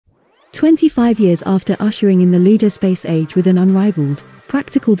25 years after ushering in the ludospace age with an unrivaled,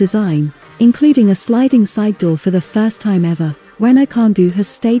 practical design, including a sliding side door for the first time ever, Renault Kangoo has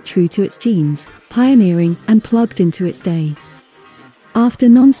stayed true to its genes, pioneering and plugged into its day. After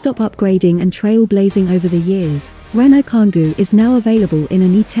non-stop upgrading and trailblazing over the years, Renault Kangoo is now available in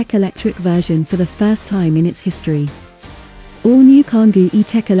an etech electric version for the first time in its history. All-new Kangoo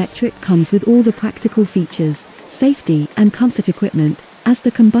etech electric comes with all the practical features, safety and comfort equipment, as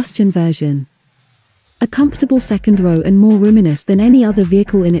the combustion version. A comfortable second row and more roominess than any other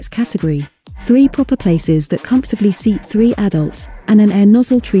vehicle in its category, 3 proper places that comfortably seat 3 adults, and an air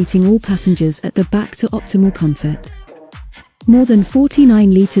nozzle treating all passengers at the back to optimal comfort. More than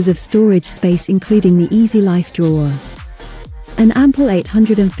 49 litres of storage space including the Easy Life drawer. An ample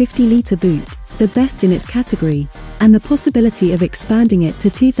 850-litre boot, the best in its category, and the possibility of expanding it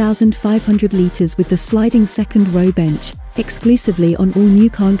to 2,500 litres with the sliding second row bench, exclusively on all new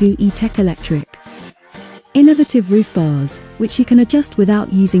Kangoo etech electric. Innovative roof bars, which you can adjust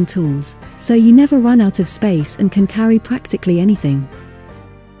without using tools, so you never run out of space and can carry practically anything.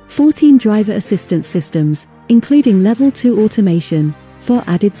 14 driver assistance systems, including level 2 automation, for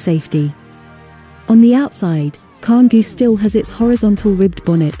added safety. On the outside, Kangoo still has its horizontal ribbed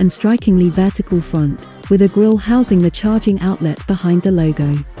bonnet and strikingly vertical front, with a grille housing the charging outlet behind the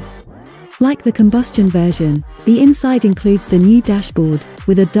logo. Like the combustion version, the inside includes the new dashboard,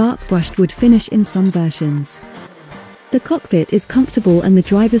 with a dark brushed wood finish in some versions. The cockpit is comfortable and the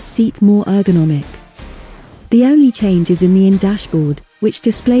driver's seat more ergonomic. The only change is in the in-dashboard, which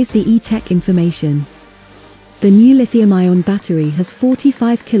displays the etech information. The new lithium-ion battery has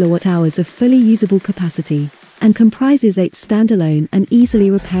 45 kWh of fully usable capacity, and comprises 8 standalone and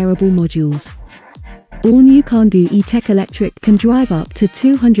easily repairable modules. All new Kangoo etech electric can drive up to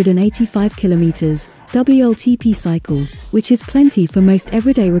 285 km WLTP cycle, which is plenty for most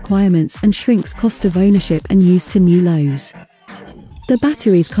everyday requirements and shrinks cost of ownership and use to new lows. The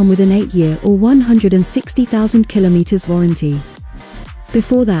batteries come with an 8-year or 160,000 km warranty.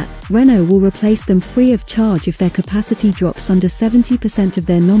 Before that, Renault will replace them free of charge if their capacity drops under 70% of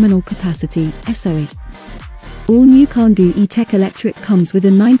their nominal capacity, SOE. All new Kangoo etech electric comes with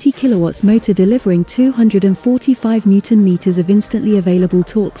a 90 kW motor delivering 245 Nm of instantly available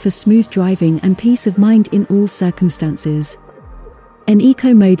torque for smooth driving and peace of mind in all circumstances. An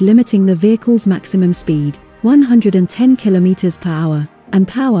eco mode limiting the vehicle's maximum speed, 110 km/h, and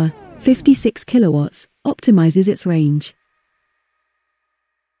power, 56 kW, optimizes its range.